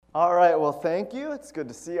All right, well, thank you. It's good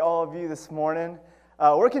to see all of you this morning.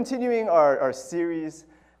 We're continuing our series,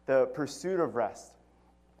 The Pursuit of Rest.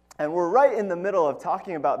 And we're right in the middle of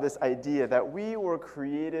talking about this idea that we were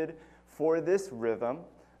created for this rhythm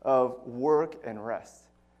of work and rest,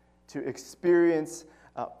 to experience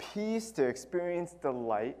peace, to experience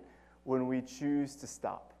delight when we choose to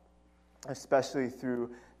stop, especially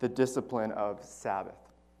through the discipline of Sabbath.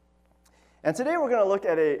 And today we're going to look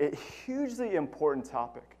at a hugely important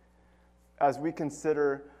topic as we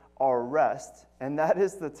consider our rest, and that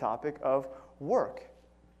is the topic of work,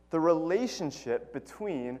 the relationship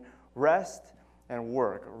between rest and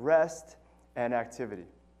work, rest and activity.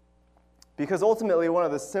 Because ultimately, one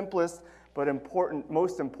of the simplest but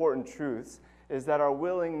most important truths is that our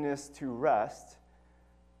willingness to rest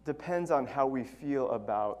depends on how we feel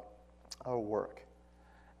about our work.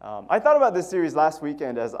 I thought about this series last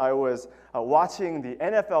weekend as I was watching the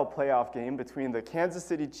NFL playoff game between the Kansas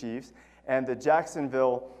City Chiefs and the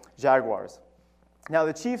Jacksonville Jaguars. Now,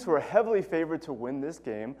 the Chiefs were heavily favored to win this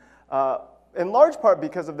game, in large part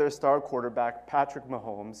because of their star quarterback, Patrick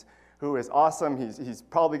Mahomes, who is awesome. He's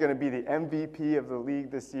probably going to be the MVP of the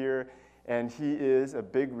league this year, and he is a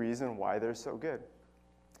big reason why they're so good.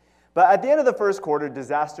 But at the end of the first quarter,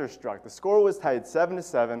 disaster struck. The score was tied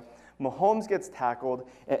 7-7. Mahomes gets tackled,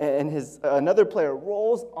 and another player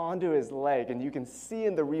rolls onto his leg, and you can see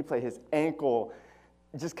in the replay his ankle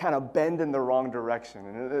just kind of bend in the wrong direction,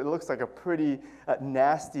 and it looks like a pretty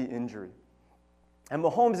nasty injury. And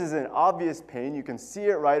Mahomes is in obvious pain. You can see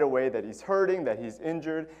it right away that he's hurting, that he's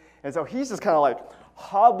injured, and so he's just kind of like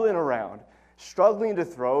hobbling around, struggling to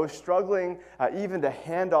throw, struggling even to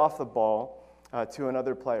hand off the ball to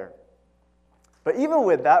another player. But even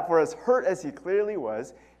with that, for as hurt as he clearly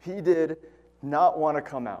was, he did not want to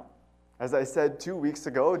come out. As I said 2 weeks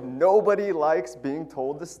ago, nobody likes being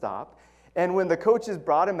told to stop. And when the coaches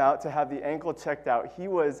brought him out to have the ankle checked out, he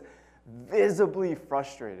was visibly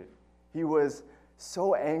frustrated. He was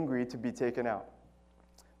so angry to be taken out.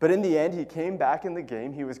 But in the end, he came back in the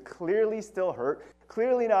game. He was clearly still hurt,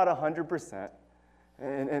 clearly not 100%.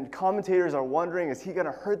 And commentators are wondering, is he going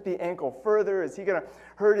to hurt the ankle further? Is he going to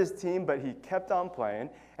hurt his team? But he kept on playing,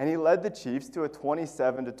 and he led the Chiefs to a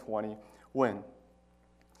 27-20 win.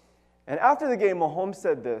 And after the game, Mahomes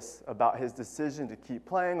said this about his decision to keep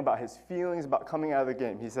playing, about his feelings about coming out of the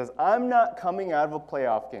game. He says, "I'm not coming out of a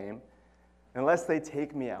playoff game unless they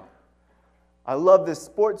take me out. I love this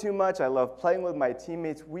sport too much. I love playing with my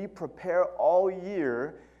teammates. We prepare all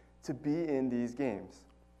year to be in these games."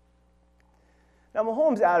 Now,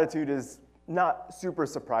 Mahomes' attitude is not super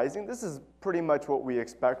surprising. This is pretty much what we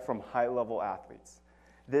expect from high-level athletes.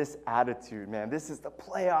 This attitude, man, this is the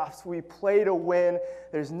playoffs. We play to win.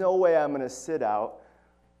 There's no way I'm going to sit out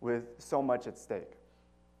with so much at stake.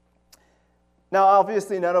 Now,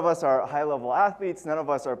 obviously, none of us are high-level athletes. None of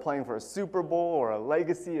us are playing for a Super Bowl or a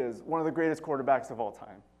legacy as one of the greatest quarterbacks of all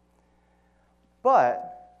time.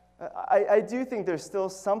 But I do think there's still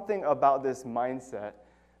something about this mindset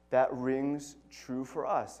that rings true for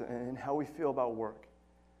us and how we feel about work.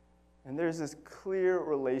 And there's this clear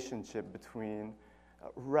relationship between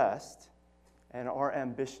rest and our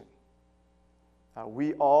ambition.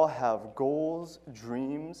 We all have goals,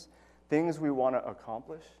 dreams, things we want to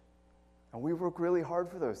accomplish, and we work really hard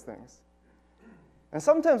for those things. And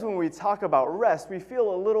sometimes when we talk about rest, we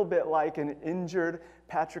feel a little bit like an injured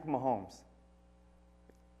Patrick Mahomes.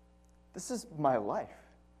 This is my life.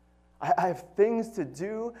 I have things to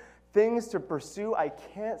do, things to pursue. I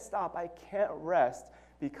can't stop. I can't rest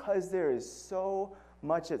because there is so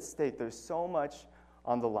much at stake. There's so much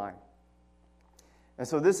on the line. And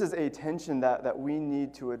so this is a tension that we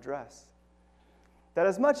need to address. That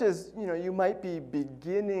as much as you might be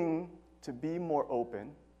beginning to be more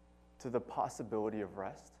open to the possibility of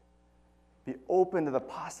rest, be open to the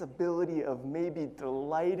possibility of maybe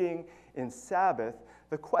delighting in Sabbath,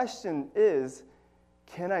 the question is,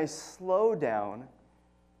 can I slow down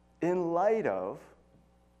in light of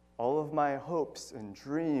all of my hopes and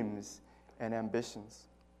dreams and ambitions?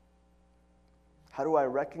 How do I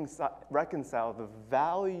reconcile the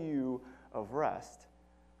value of rest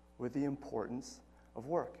with the importance of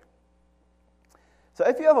work? So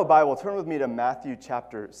if you have a Bible, turn with me to Matthew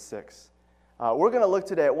chapter 6. We're going to look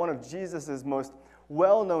today at one of Jesus' most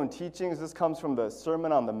well-known teachings. This comes from the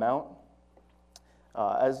Sermon on the Mount.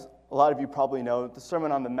 As a lot of you probably know, the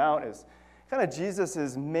Sermon on the Mount is kind of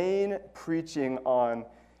Jesus' main preaching on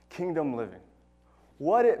kingdom living.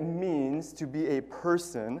 What it means to be a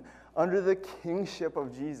person under the kingship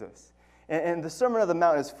of Jesus. And the Sermon on the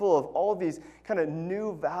Mount is full of all these kind of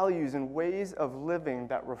new values and ways of living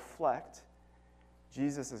that reflect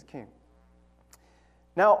Jesus as king.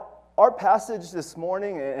 Now, our passage this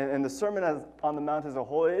morning and the Sermon on the Mount as a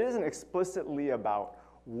whole, it isn't explicitly about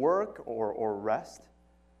work or rest.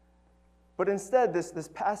 But instead, this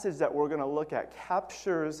passage that we're going to look at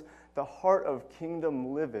captures the heart of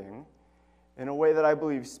kingdom living in a way that I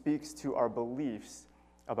believe speaks to our beliefs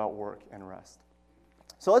about work and rest.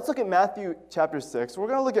 So let's look at Matthew chapter 6. We're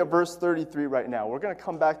going to look at verse 33 right now. We're going to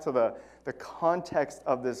come back to the context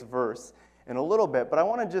of this verse in a little bit, but I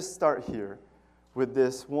want to just start here with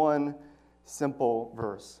this one simple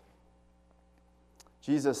verse.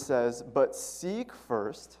 Jesus says, "But seek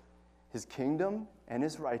first his kingdom and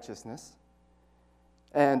his righteousness,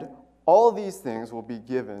 and all these things will be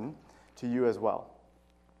given to you as well."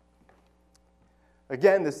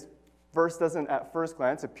 Again, this verse doesn't at first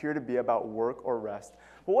glance appear to be about work or rest.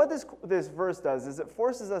 But what this verse does is it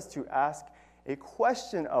forces us to ask a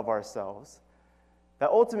question of ourselves that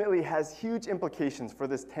ultimately has huge implications for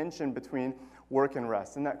this tension between work and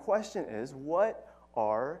rest. And that question is, what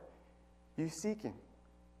are you seeking?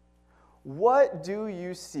 What do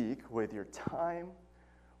you seek with your time,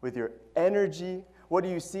 with your energy? What do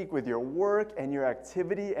you seek with your work and your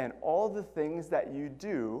activity and all the things that you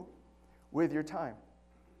do with your time?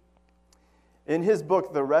 In his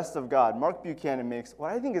book, The Rest of God, Mark Buchanan makes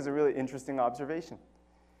what I think is a really interesting observation.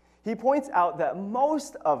 He points out that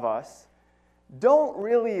most of us don't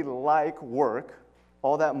really like work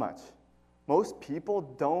all that much. Most people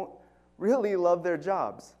don't really love their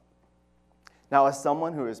jobs. Now, as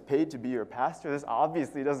someone who is paid to be your pastor, this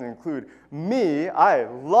obviously doesn't include me. I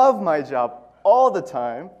love my job all the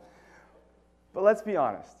time. But let's be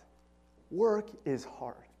honest, work is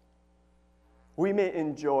hard. We may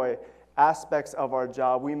enjoy aspects of our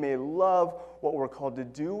job. We may love what we're called to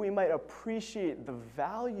do. We might appreciate the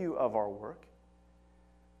value of our work.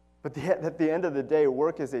 But at the end of the day,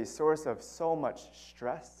 work is a source of so much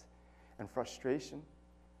stress and frustration.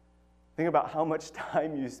 Think about how much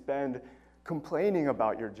time you spend complaining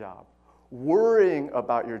about your job, worrying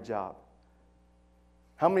about your job.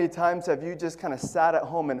 How many times have you just kind of sat at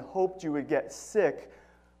home and hoped you would get sick,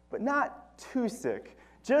 but not too sick,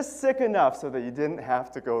 just sick enough so that you didn't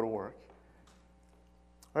have to go to work?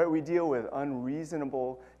 Right? We deal with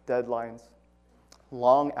unreasonable deadlines,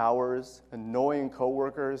 long hours, annoying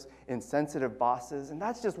coworkers, insensitive bosses, and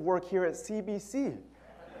that's just work here at CBC.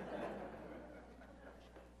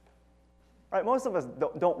 Right? Most of us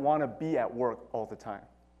don't want to be at work all the time.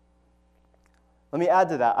 Let me add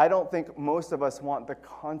to that. I don't think most of us want the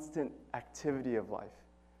constant activity of life,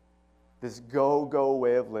 this go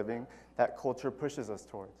way of living that culture pushes us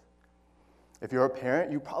towards. If you're a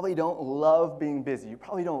parent, you probably don't love being busy. You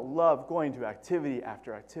probably don't love going to activity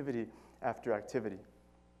after activity after activity.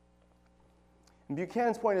 And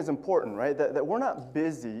Buchanan's point is important, right? That we're not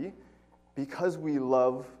busy because we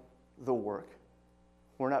love the work.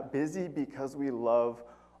 We're not busy because we love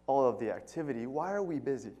all of the activity. Why are we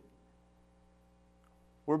busy?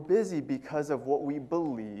 We're busy because of what we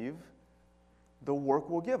believe the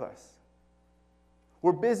work will give us.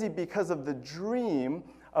 We're busy because of the dream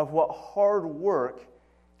of what hard work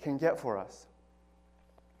can get for us.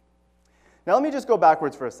 Now let me just go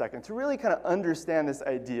backwards for a second. To really kind of understand this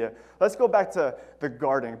idea, let's go back to the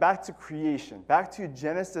garden, back to creation, back to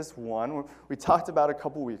Genesis 1, we talked about a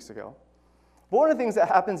couple weeks ago. But one of the things that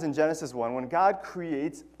happens in Genesis 1, when God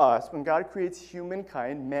creates us, when God creates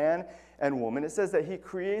humankind, man and woman, it says that he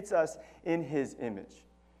creates us in his image.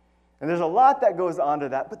 And there's a lot that goes on to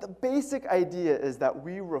that, but the basic idea is that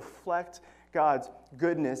we reflect God's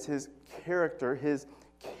goodness, his character, his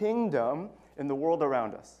kingdom in the world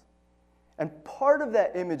around us. And part of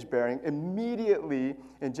that image bearing immediately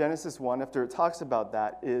in Genesis 1, after it talks about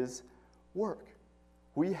that, is work.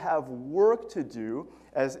 We have work to do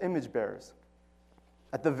as image bearers.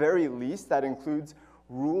 At the very least, that includes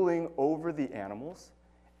ruling over the animals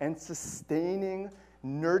and sustaining,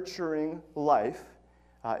 nurturing life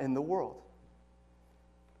in the world.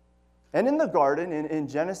 And in the garden, in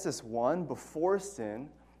Genesis 1, before sin,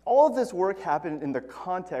 all of this work happened in the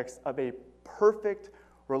context of a perfect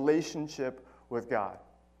relationship with God.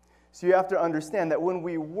 So you have to understand that when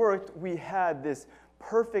we worked, we had this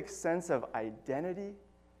perfect sense of identity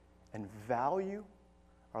and value.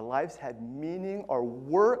 Our lives had meaning. Our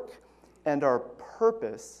work and our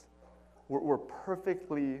purpose were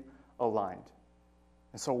perfectly aligned.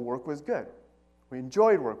 And so work was good. We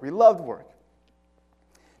enjoyed work. We loved work.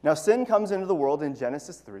 Now, sin comes into the world in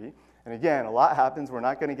Genesis 3. And again, a lot happens. We're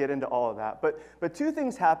not going to get into all of that. But two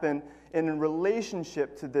things happen in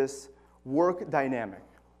relationship to this work dynamic.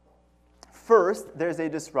 First, there's a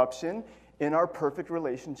disruption in our perfect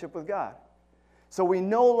relationship with God. So we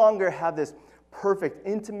no longer have this perfect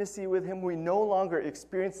intimacy with Him. We no longer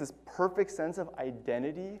experience this perfect sense of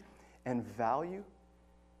identity and value.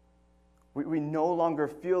 We no longer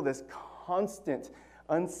feel this constant,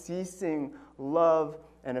 unceasing love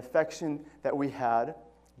and affection that we had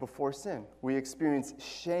before sin. We experience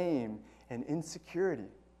shame and insecurity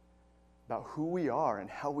about who we are and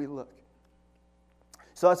how we look.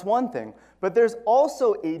 So that's one thing. But there's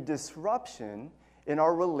also a disruption in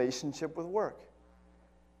our relationship with work.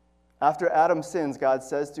 After Adam sins, God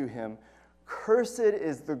says to him, "Cursed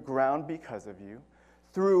is the ground because of you.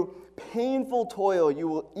 Through painful toil you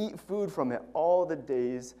will eat food from it all the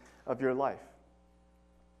days of your life."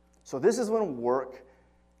 So this is when work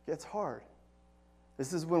gets hard.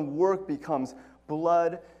 This is when work becomes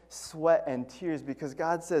blood, sweat, and tears, because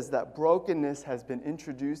God says that brokenness has been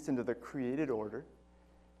introduced into the created order.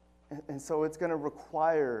 And so it's going to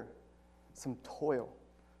require some toil.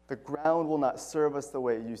 The ground will not serve us the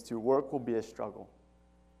way it used to. Work will be a struggle.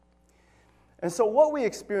 And so what we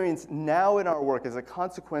experience now in our work is a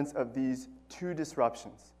consequence of these two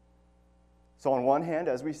disruptions. So on one hand,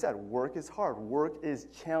 as we said, work is hard. Work is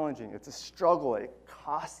challenging. It's a struggle. It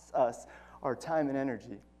costs us our time and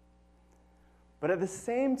energy. But at the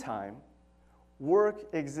same time, work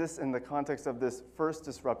exists in the context of this first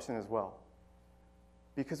disruption as well.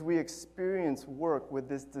 Because we experience work with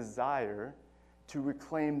this desire to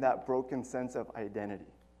reclaim that broken sense of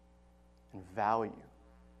identity and value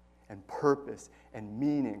and purpose and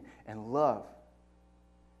meaning and love.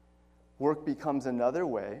 Work becomes another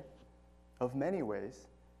way, of many ways,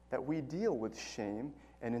 that we deal with shame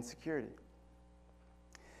and insecurity.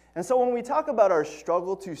 And so when we talk about our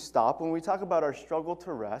struggle to stop, when we talk about our struggle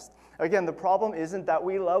to rest, again, the problem isn't that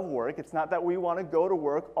we love work. It's not that we want to go to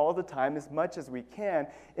work all the time as much as we can.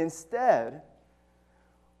 Instead,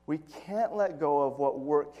 we can't let go of what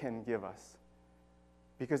work can give us.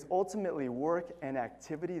 Because ultimately, work and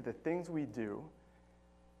activity, the things we do,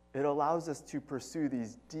 it allows us to pursue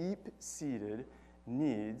these deep-seated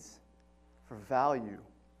needs for value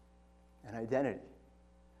and identity,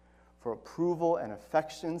 for approval and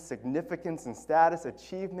affection, significance and status,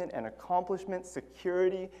 achievement and accomplishment,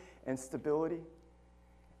 security and stability.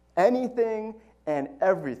 Anything and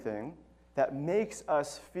everything that makes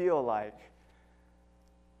us feel like,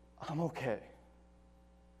 I'm okay.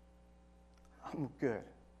 I'm good.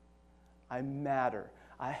 I matter.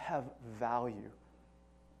 I have value.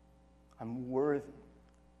 I'm worthy.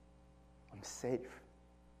 I'm safe.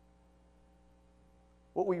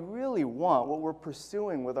 What we really want, what we're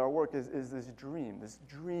pursuing with our work is this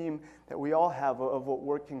dream that we all have of what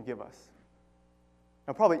work can give us.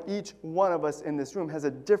 Now, probably each one of us in this room has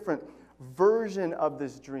a different version of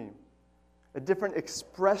this dream, a different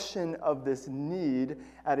expression of this need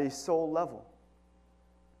at a soul level.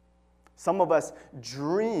 Some of us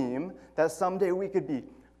dream that someday we could be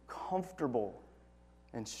comfortable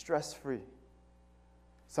and stress-free.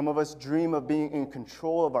 Some of us dream of being in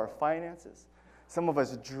control of our finances. Some of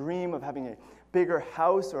us dream of having a bigger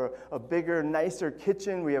house or a bigger, nicer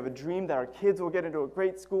kitchen. We have a dream that our kids will get into a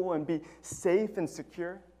great school and be safe and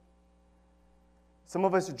secure. Some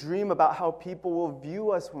of us dream about how people will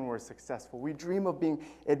view us when we're successful. We dream of being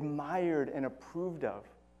admired and approved of.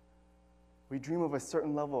 We dream of a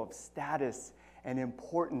certain level of status and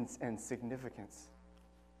importance and significance.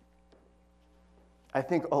 I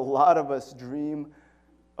think a lot of us dream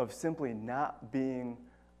of simply not being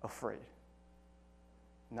afraid,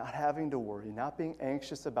 not having to worry, not being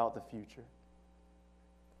anxious about the future.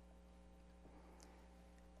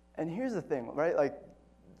 And here's the thing, right? Like,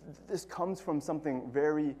 this comes from something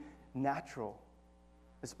very natural.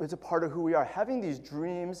 It's a part of who we are. Having these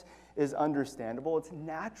dreams is understandable. It's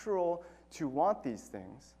natural to want these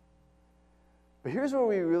things. But here's where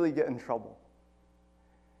we really get in trouble.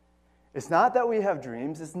 It's not that we have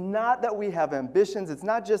dreams. It's not that we have ambitions. It's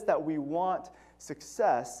not just that we want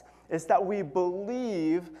success. It's that we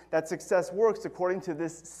believe that success works according to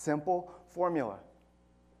this simple formula.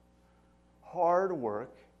 Hard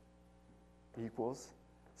work equals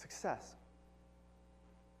success.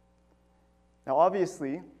 Now,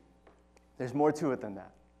 obviously, there's more to it than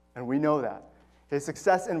that, and we know that. Okay,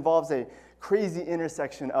 success involves a crazy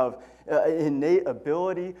intersection of innate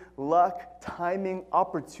ability, luck, timing,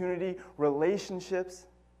 opportunity, relationships.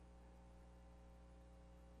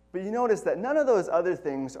 But you notice that none of those other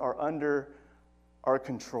things are under our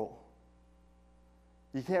control.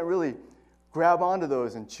 You can't really grab onto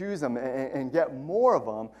those and choose them and get more of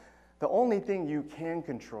them. The only thing you can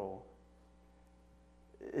control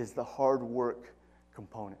is the hard work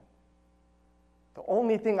component. The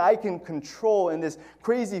only thing I can control in this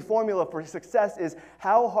crazy formula for success is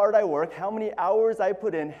how hard I work, how many hours I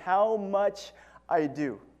put in, how much I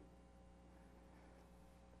do.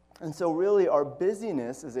 And so really our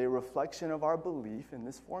busyness is a reflection of our belief in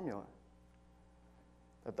this formula.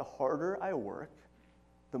 That the harder I work,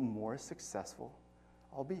 the more successful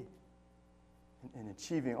I'll be in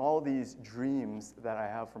achieving all these dreams that I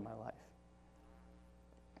have for my life.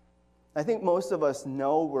 I think most of us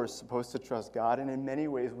know we're supposed to trust God, and in many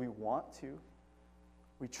ways we want to.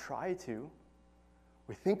 We try to.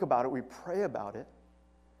 We think about it. We pray about it.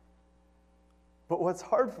 But what's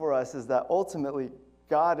hard for us is that ultimately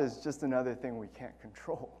God is just another thing we can't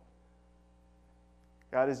control.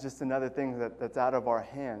 God is just another thing that's out of our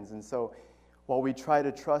hands. And so while we try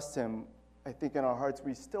to trust him, I think in our hearts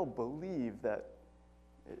we still believe that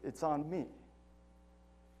it's on me.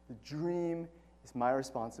 The dream is my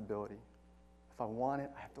responsibility. If I want it,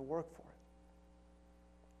 I have to work for it.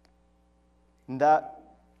 And that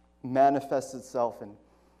manifests itself in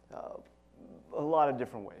a lot of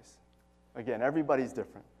different ways. Again, everybody's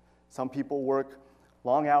different. Some people work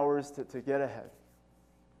long hours to get ahead.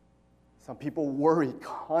 Some people worry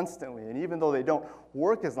constantly, and even though they don't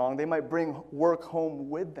work as long, they might bring work home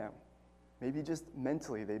with them. Maybe just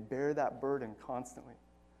mentally, they bear that burden constantly.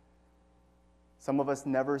 Some of us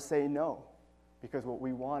never say no, because what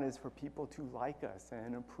we want is for people to like us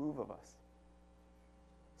and approve of us.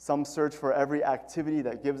 Some search for every activity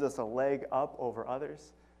that gives us a leg up over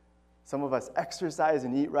others. Some of us exercise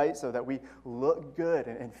and eat right so that we look good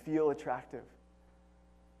and feel attractive.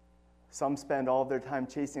 Some spend all of their time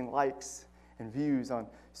chasing likes and views on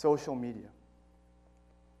social media.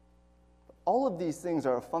 All of these things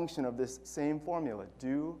are a function of this same formula.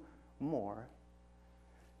 Do more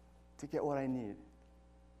to get what I need.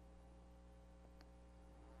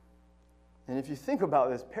 And if you think about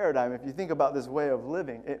this paradigm, if you think about this way of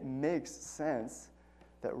living, it makes sense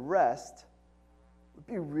that rest would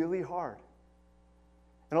be really hard.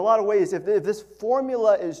 In a lot of ways, if this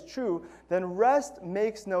formula is true, then rest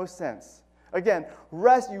makes no sense. Again,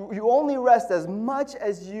 rest, you only rest as much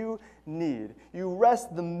as you need. You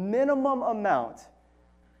rest the minimum amount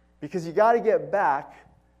because you got to get back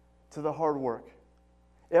to the hard work.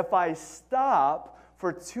 If I stop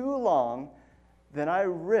for too long, then I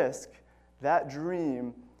risk that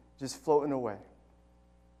dream just floating away.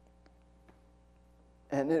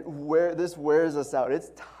 And this wears us out.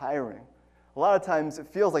 It's tiring. A lot of times it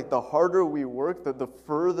feels like the harder we work, the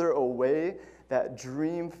further away that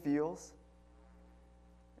dream feels.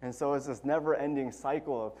 And so it's this never-ending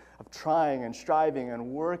cycle of trying and striving and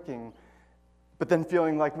working, but then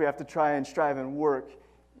feeling like we have to try and strive and work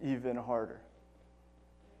even harder.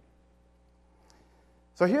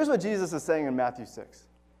 So here's what Jesus is saying in Matthew 6.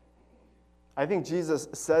 I think Jesus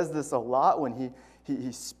says this a lot when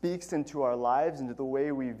he speaks into our lives, into the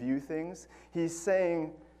way we view things. He's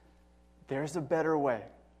saying, there's a better way.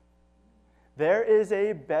 There is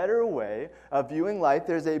a better way of viewing life.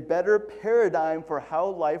 There's a better paradigm for how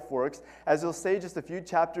life works. As he'll say just a few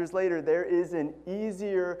chapters later, there is an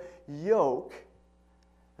easier yoke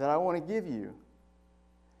that I want to give you.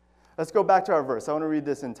 Let's go back to our verse. I want to read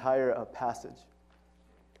this entire passage.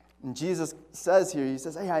 And Jesus says here, he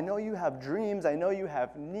says, hey, I know you have dreams, I know you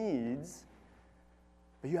have needs,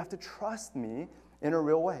 but you have to trust me in a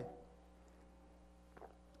real way.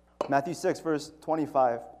 Matthew 6, verse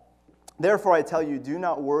 25. Therefore I tell you, do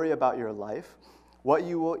not worry about your life, what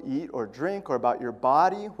you will eat or drink, or about your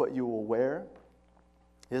body, what you will wear.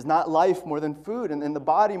 Is not life more than food, and the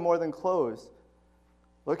body more than clothes?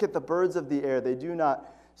 Look at the birds of the air. They do not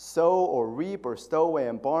sow or reap or stow away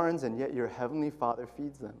in barns, and yet your heavenly Father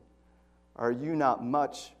feeds them. Are you not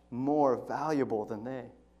much more valuable than they?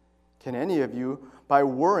 Can any of you, by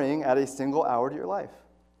worrying, add a single hour to your life?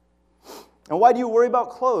 And why do you worry about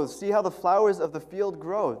clothes? See how the flowers of the field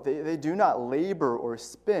grow. They do not labor or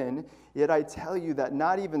spin. Yet I tell you that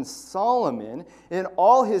not even Solomon, in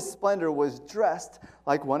all his splendor, was dressed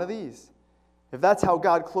like one of these. If that's how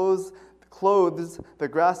God clothes the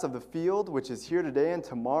grass of the field, which is here today and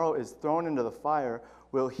tomorrow is thrown into the fire,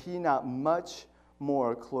 will he not much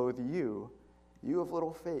more clothe you, you of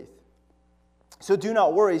little faith? So do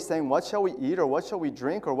not worry, saying, what shall we eat, or what shall we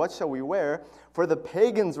drink, or what shall we wear? For the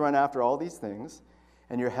pagans run after all these things,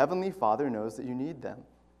 and your heavenly Father knows that you need them.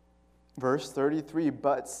 Verse 33,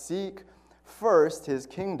 but seek first his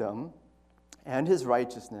kingdom and his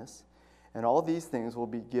righteousness, and all these things will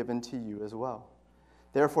be given to you as well.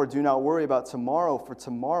 Therefore do not worry about tomorrow, for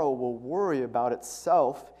tomorrow will worry about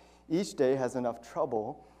itself. Each day has enough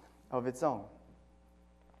trouble of its own.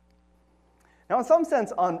 Now, in some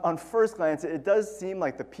sense, on first glance, it does seem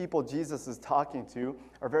like the people Jesus is talking to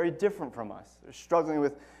are very different from us. They're struggling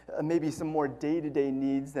with maybe some more day-to-day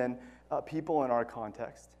needs than people in our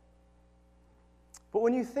context. But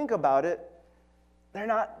when you think about it, they're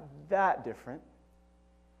not that different.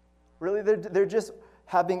 Really, they're just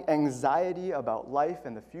having anxiety about life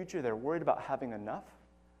and the future. They're worried about having enough.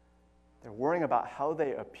 They're worrying about how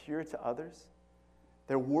they appear to others.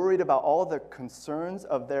 They're worried about all the concerns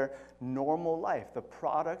of their normal life, the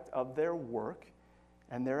product of their work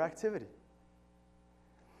and their activity.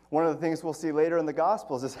 One of the things we'll see later in the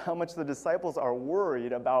Gospels is how much the disciples are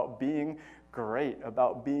worried about being great,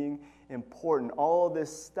 about being important. All of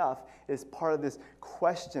this stuff is part of this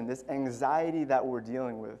question, this anxiety that we're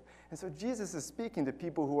dealing with. And so Jesus is speaking to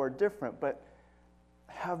people who are different, but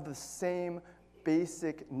have the same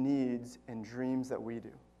basic needs and dreams that we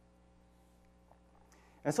do.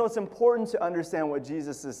 And so it's important to understand what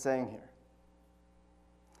Jesus is saying here.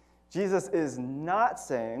 Jesus is not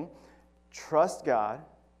saying, trust God,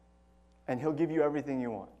 and he'll give you everything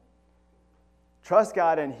you want. Trust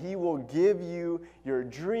God, and he will give you your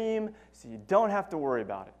dream so you don't have to worry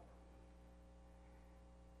about it.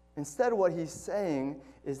 Instead, what he's saying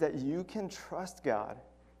is that you can trust God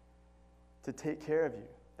to take care of you,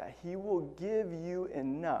 that he will give you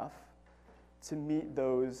enough to meet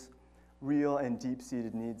those real and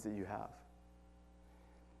deep-seated needs that you have.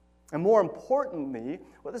 And more importantly,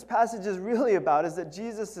 what this passage is really about is that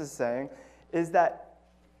Jesus is saying is that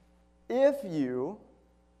if you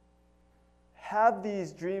have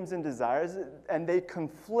these dreams and desires and they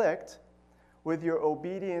conflict with your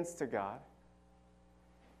obedience to God,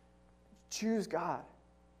 choose God.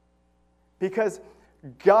 Because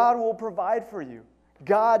God will provide for you.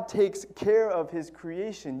 God takes care of his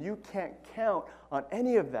creation. You can't count on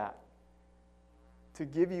any of that to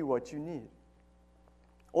give you what you need.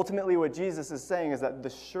 Ultimately, what Jesus is saying is that the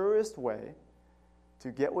surest way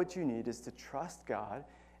to get what you need is to trust God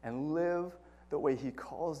and live the way he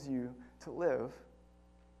calls you to live.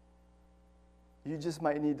 You just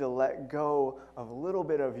might need to let go of a little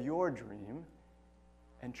bit of your dream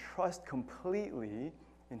and trust completely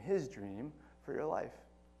in his dream for your life.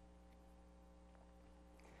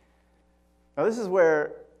 Now, this is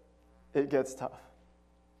where it gets tough.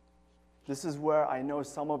 This is where I know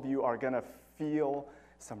some of you are going to feel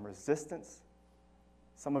some resistance.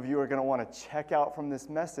 Some of you are going to want to check out from this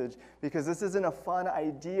message because this isn't a fun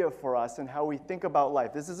idea for us and how we think about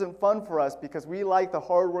life. This isn't fun for us because we like the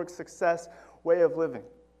hard work, success way of living.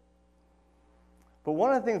 But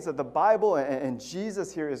one of the things that the Bible and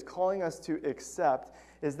Jesus here is calling us to accept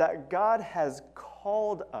is that God has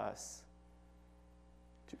called us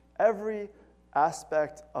to every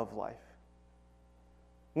aspect of life.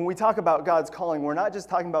 When we talk about God's calling, we're not just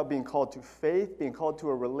talking about being called to faith, being called to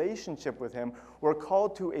a relationship with him. We're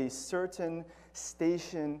called to a certain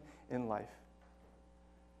station in life.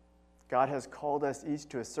 God has called us each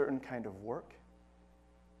to a certain kind of work,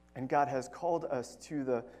 and God has called us to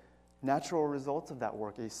the natural results of that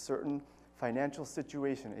work, a certain financial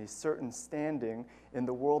situation, a certain standing in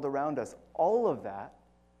the world around us. All of that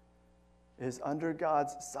is under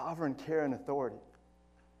God's sovereign care and authority.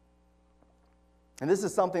 And this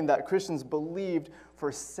is something that Christians believed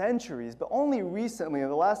for centuries, but only recently, in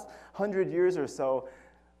the last 100 years or so,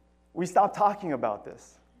 we stopped talking about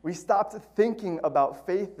this. We stopped thinking about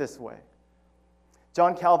faith this way.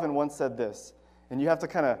 John Calvin once said this, and you have to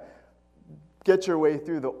kind of get your way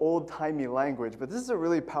through the old-timey language, but this is a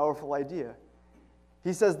really powerful idea.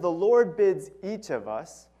 He says, "The Lord bids each of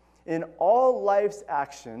us in all life's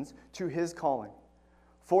actions to his calling,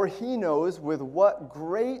 for he knows with what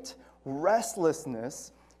great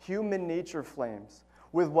restlessness human nature flames,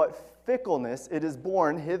 with what fickleness it is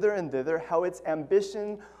borne hither and thither, how its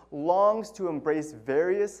ambition longs to embrace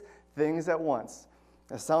various things at once."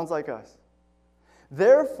 That sounds like us.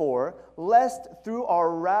 "Therefore, lest through our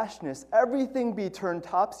rashness everything be turned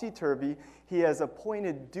topsy-turvy, he has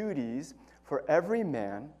appointed duties for every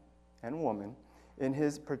man and woman in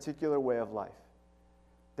his particular way of life.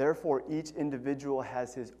 Therefore, each individual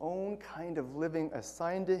has his own kind of living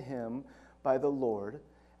assigned to him by the Lord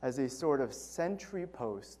as a sort of sentry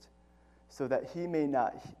post, so that he may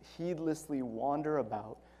not heedlessly wander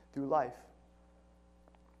about through life."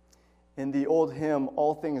 In the old hymn,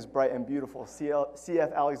 "All Things Bright and Beautiful,"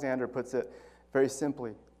 C.F. Alexander puts it very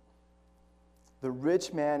simply: "The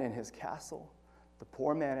rich man in his castle, the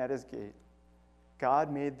poor man at his gate, God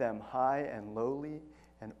made them high and lowly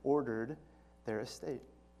and ordered their estate."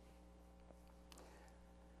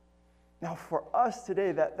 Now, for us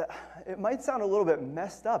today, that it might sound a little bit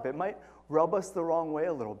messed up. It might rub us the wrong way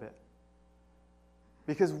a little bit.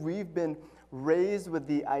 Because we've been raised with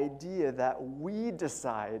the idea that we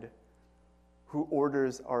decide who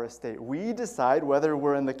orders our estate. We decide whether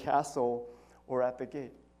we're in the castle or at the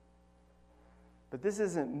gate. But this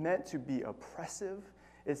isn't meant to be oppressive.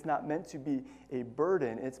 It's not meant to be a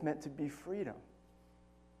burden. It's meant to be freedom.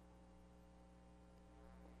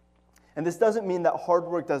 And this doesn't mean that hard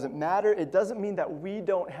work doesn't matter. It doesn't mean that we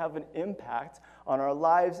don't have an impact on our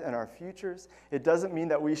lives and our futures. It doesn't mean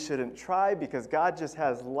that we shouldn't try because God just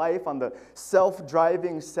has life on the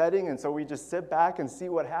self-driving setting, and so we just sit back and see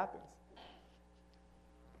what happens.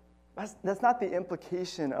 That's not the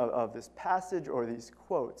implication of this passage or these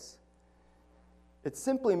quotes. It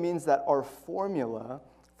simply means that our formula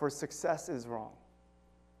for success is wrong.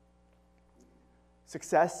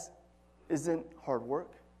 Success isn't hard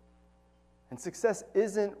work. And success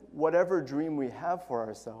isn't whatever dream we have for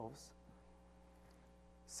ourselves.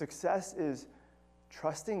 Success is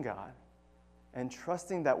trusting God and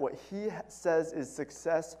trusting that what He says is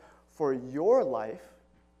success for your life,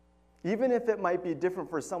 even if it might be different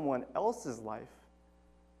for someone else's life,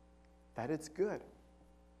 that it's good.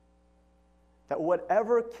 That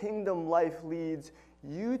whatever kingdom life leads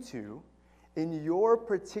you to in your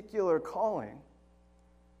particular calling,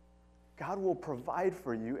 God will provide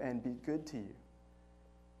for you and be good to you.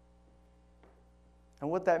 And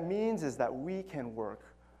what that means is that we can work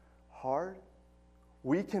hard,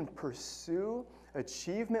 we can pursue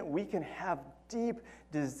achievement, we can have deep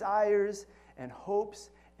desires and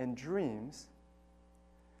hopes and dreams.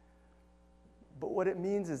 But what it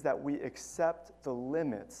means is that we accept the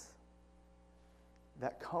limits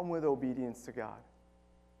that come with obedience to God.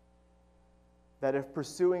 That if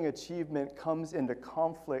pursuing achievement comes into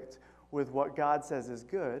conflict with what God says is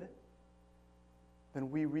good,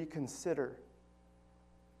 then we reconsider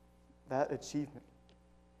that achievement.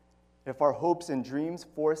 If our hopes and dreams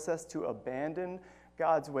force us to abandon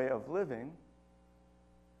God's way of living,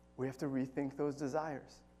 we have to rethink those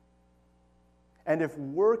desires. And if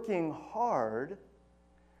working hard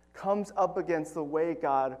comes up against the way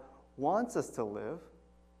God wants us to live,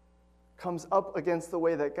 comes up against the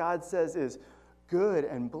way that God says is good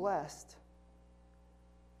and blessed,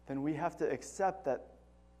 then we have to accept that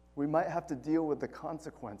we might have to deal with the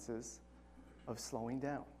consequences of slowing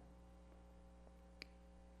down.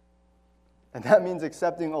 And that means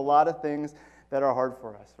accepting a lot of things that are hard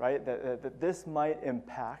for us, right? That this might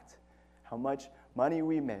impact how much money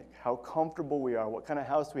we make, how comfortable we are, what kind of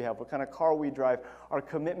house we have, what kind of car we drive. Our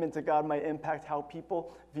commitment to God might impact how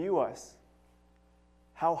people view us,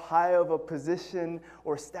 how high of a position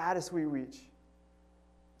or status we reach.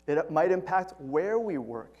 It might impact where we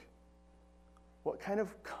work, what kind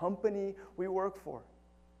of company we work for.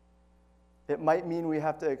 It might mean we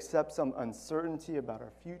have to accept some uncertainty about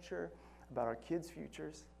our future, about our kids'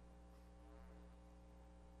 futures.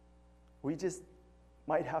 We just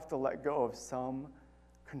might have to let go of some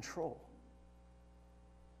control.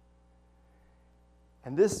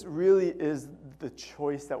 And this really is the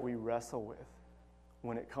choice that we wrestle with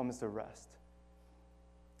when it comes to rest.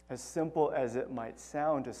 As simple as it might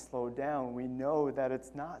sound to slow down, we know that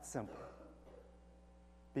it's not simple.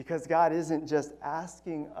 Because God isn't just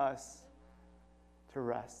asking us to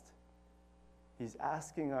rest. He's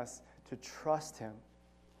asking us to trust Him.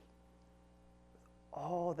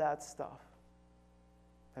 All that stuff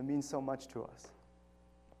that means so much to us.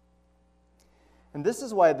 And this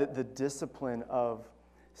is why the discipline of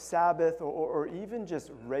Sabbath or even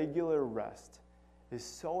just regular rest is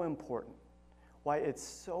so important. Why it's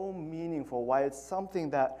so meaningful, why it's something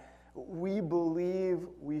that we believe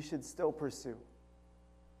we should still pursue.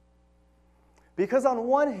 Because on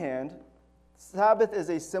one hand, Sabbath is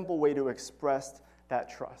a simple way to express that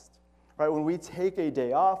trust. Right? When we take a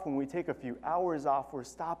day off, when we take a few hours off, we're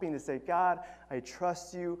stopping to say, God, I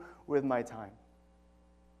trust you with my time.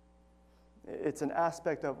 It's an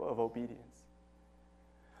aspect of obedience.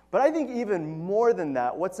 But I think even more than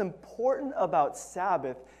that, what's important about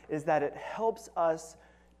Sabbath is that it helps us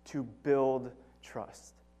to build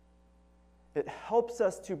trust. It helps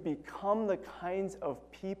us to become the kinds of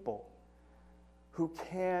people who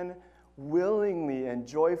can willingly and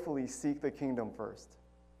joyfully seek the kingdom first.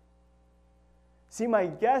 See, my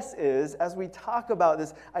guess is, as we talk about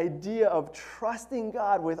this idea of trusting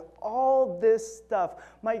God with all this stuff,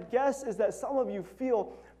 my guess is that some of you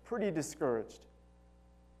feel pretty discouraged.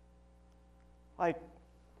 Like,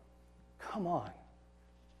 come on.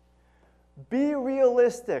 Be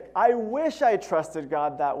realistic. I wish I trusted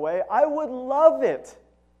God that way. I would love it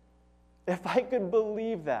if I could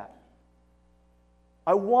believe that.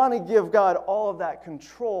 I want to give God all of that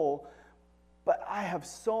control, but I have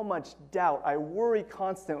so much doubt. I worry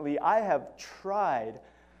constantly. I have tried.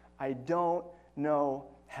 I don't know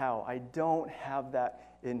how. I don't have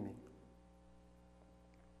that in me.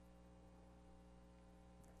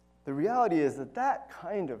 The reality is that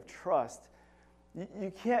kind of trust,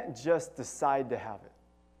 you can't just decide to have it.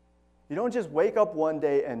 You don't just wake up one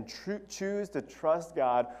day and choose to trust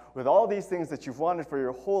God with all these things that you've wanted for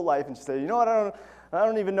your whole life and just say, you know what, I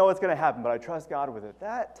don't even know what's going to happen, but I trust God with it.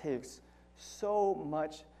 That takes so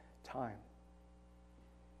much time.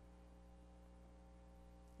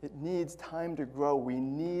 It needs time to grow. We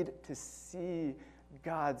need to see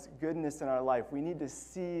God's goodness in our life. We need to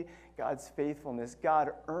see God's faithfulness. God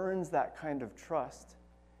earns that kind of trust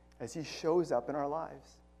as he shows up in our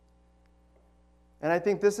lives. And I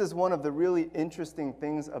think this is one of the really interesting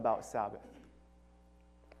things about Sabbath.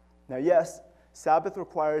 Now, yes, Sabbath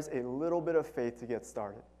requires a little bit of faith to get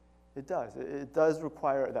started. It does. It does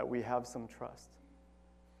require that we have some trust.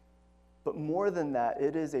 But more than that,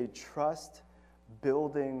 it is a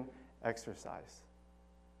trust-building exercise.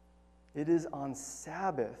 It is on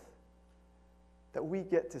Sabbath that we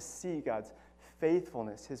get to see God's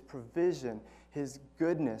faithfulness, his provision, his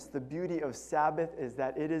goodness. The beauty of Sabbath is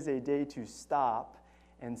that it is a day to stop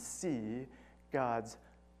and see God's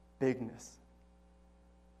bigness.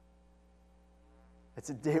 It's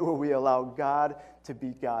a day where we allow God to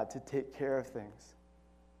be God, to take care of things,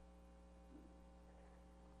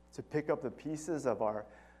 to pick up the pieces of our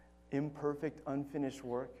imperfect, unfinished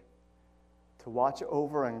work, to watch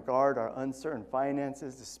over and guard our uncertain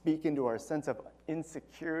finances, to speak into our sense of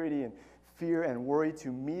insecurity and fear and worry, to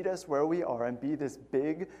meet us where we are and be this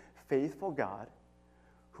big, faithful God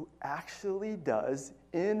who actually does,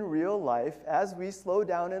 in real life, as we slow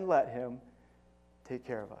down and let him, take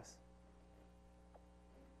care of us.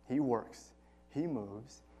 He works, he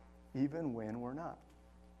moves, even when we're not.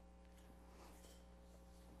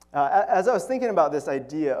 As I was thinking about this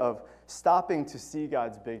idea of stopping to see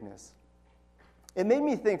God's bigness, it made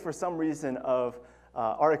me think for some reason of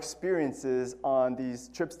our experiences on these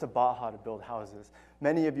trips to Baja to build houses.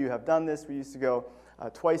 Many of you have done this. We used to go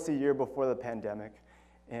twice a year before the pandemic.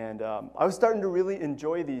 And I was starting to really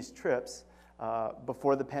enjoy these trips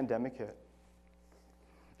before the pandemic hit.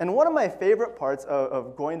 And one of my favorite parts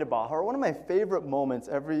of going to Baja, or one of my favorite moments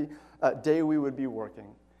every day we would be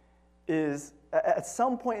working, is at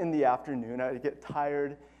some point in the afternoon, I'd get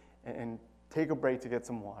tired and take a break to get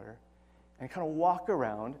some water and kind of walk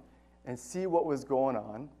around and see what was going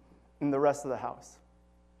on in the rest of the house.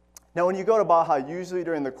 Now, when you go to Baja, usually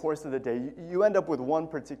during the course of the day, you end up with one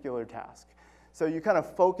particular task. So you kind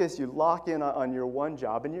of focus, you lock in on your one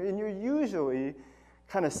job, and you're usually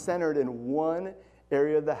kind of centered in one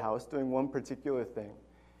area of the house doing one particular thing.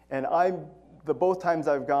 And both times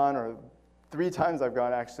I've gone, or 3 times I've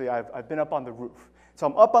gone actually, I've been up on the roof. So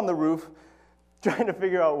I'm up on the roof trying to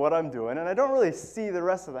figure out what I'm doing, and I don't really see the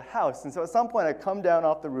rest of the house. And so at some point I come down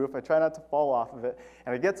off the roof, I try not to fall off of it,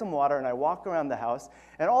 and I get some water and I walk around the house,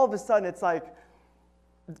 and all of a sudden it's like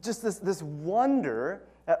just this wonder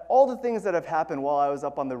at all the things that have happened while I was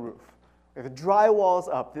up on the roof. Like the drywall's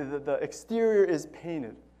up, the exterior is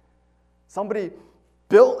painted. Somebody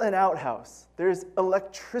built an outhouse. There's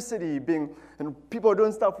electricity and people are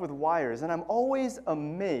doing stuff with wires. And I'm always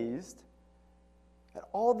amazed at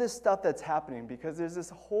all this stuff that's happening because there's this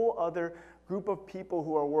whole other group of people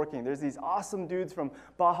who are working. There's these awesome dudes from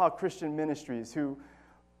Baja Christian Ministries who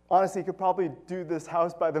honestly could probably do this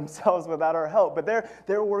house by themselves without our help, but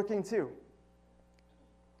they're working too.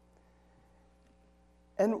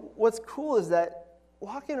 And what's cool is that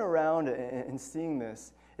walking around and seeing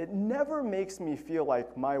this, it never makes me feel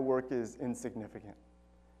like my work is insignificant.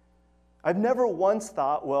 I've never once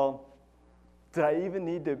thought, well, did I even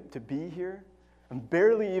need to be here? I'm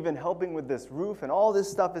barely even helping with this roof, and all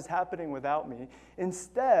this stuff is happening without me.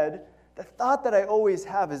 Instead, the thought that I always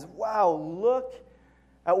have is, wow, look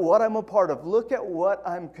at what I'm a part of. Look at what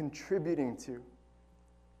I'm contributing to.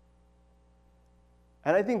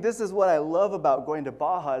 And I think this is what I love about going to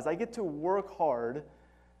Baja, is I get to work hard,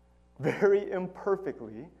 very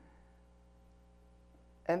imperfectly,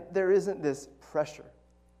 and there isn't this pressure.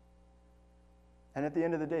 And at the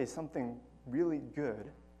end of the day, something really good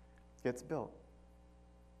gets built.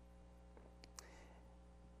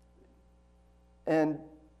 And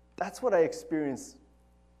that's what I experience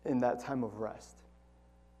in that time of rest.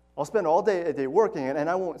 I'll spend all day a day working, and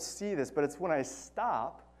I won't see this, but it's when I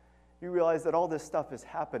stop, you realize that all this stuff is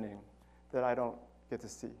happening that I don't get to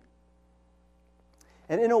see.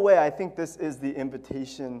 And in a way, I think this is the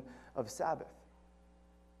invitation of Sabbath.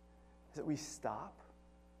 Is that we stop,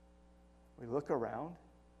 we look around,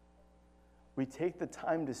 we take the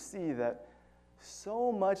time to see that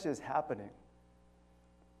so much is happening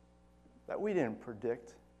that we didn't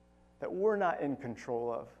predict, that we're not in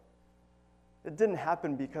control of. It didn't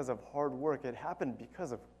happen because of hard work. It happened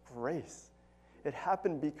because of grace. It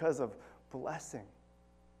happened because of blessing.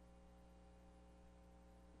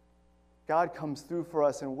 God comes through for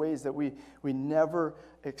us in ways that we never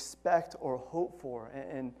expect or hope for.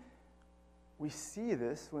 And we see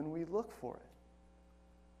this when we look for it.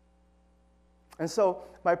 And so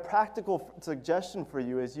my practical suggestion for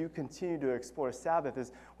you as you continue to explore Sabbath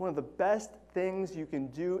is one of the best things you can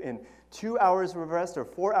do in 2 hours of rest or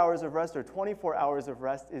 4 hours of rest or 24 hours of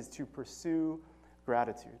rest is to pursue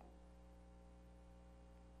gratitude.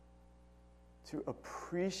 To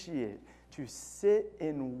appreciate, to sit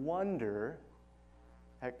in wonder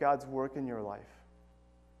at God's work in your life.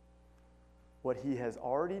 What he has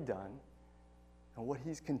already done and what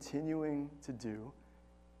he's continuing to do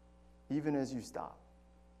even as you stop.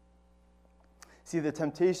 See, the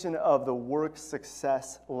temptation of the work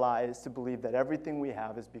success lies to believe that everything we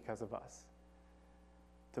have is because of us.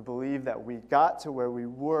 To believe that we got to where we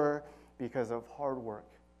were because of hard work.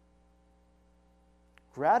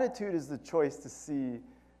 Gratitude is the choice to see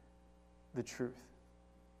the truth.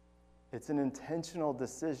 It's an intentional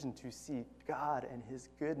decision to see God and his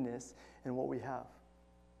goodness in what we have.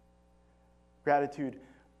 Gratitude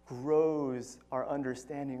grows our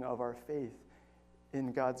understanding of our faith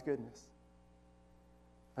in God's goodness.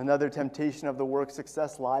 Another temptation of the work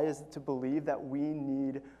success lie is to believe that we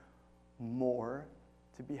need more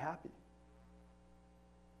to be happy.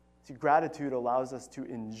 See, gratitude allows us to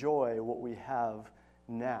enjoy what we have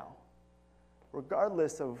now,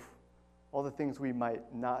 regardless of all the things we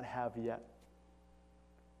might not have yet.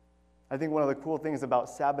 I think one of the cool things about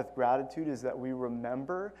Sabbath gratitude is that we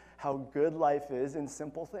remember how good life is in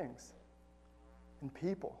simple things, in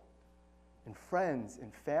people, in friends,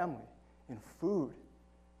 in family, in food,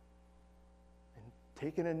 in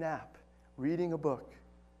taking a nap, reading a book,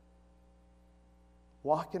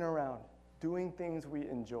 walking around, doing things we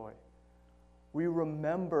enjoy. We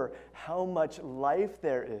remember how much life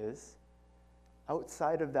there is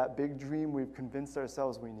outside of that big dream we've convinced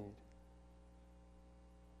ourselves we need.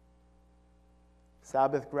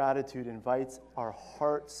 Sabbath gratitude invites our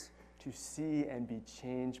hearts to see and be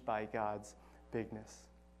changed by God's bigness.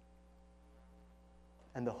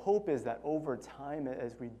 And the hope is that over time,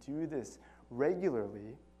 as we do this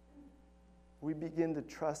regularly, we begin to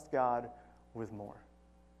trust God with more.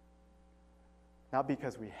 Not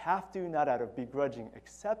because we have to, not out of begrudging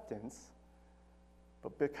acceptance,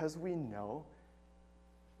 but because we know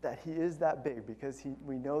that he is that big, because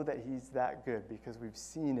we know that he's that good, because we've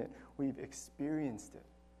seen it, we've experienced it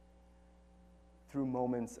through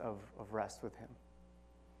moments of rest with him.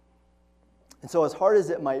 And so as hard as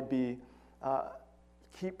it might be,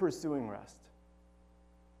 keep pursuing rest.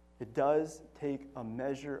 It does take a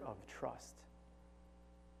measure of trust.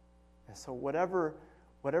 And so whatever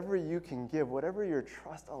you can give, whatever your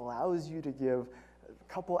trust allows you to give,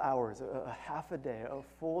 a couple hours, a half a day, a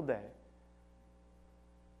full day,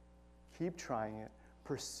 keep trying it.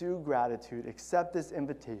 Pursue gratitude. Accept this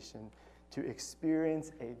invitation to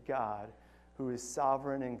experience a God who is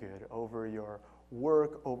sovereign and good over your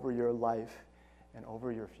work, over your life, and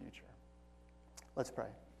over your future. Let's pray.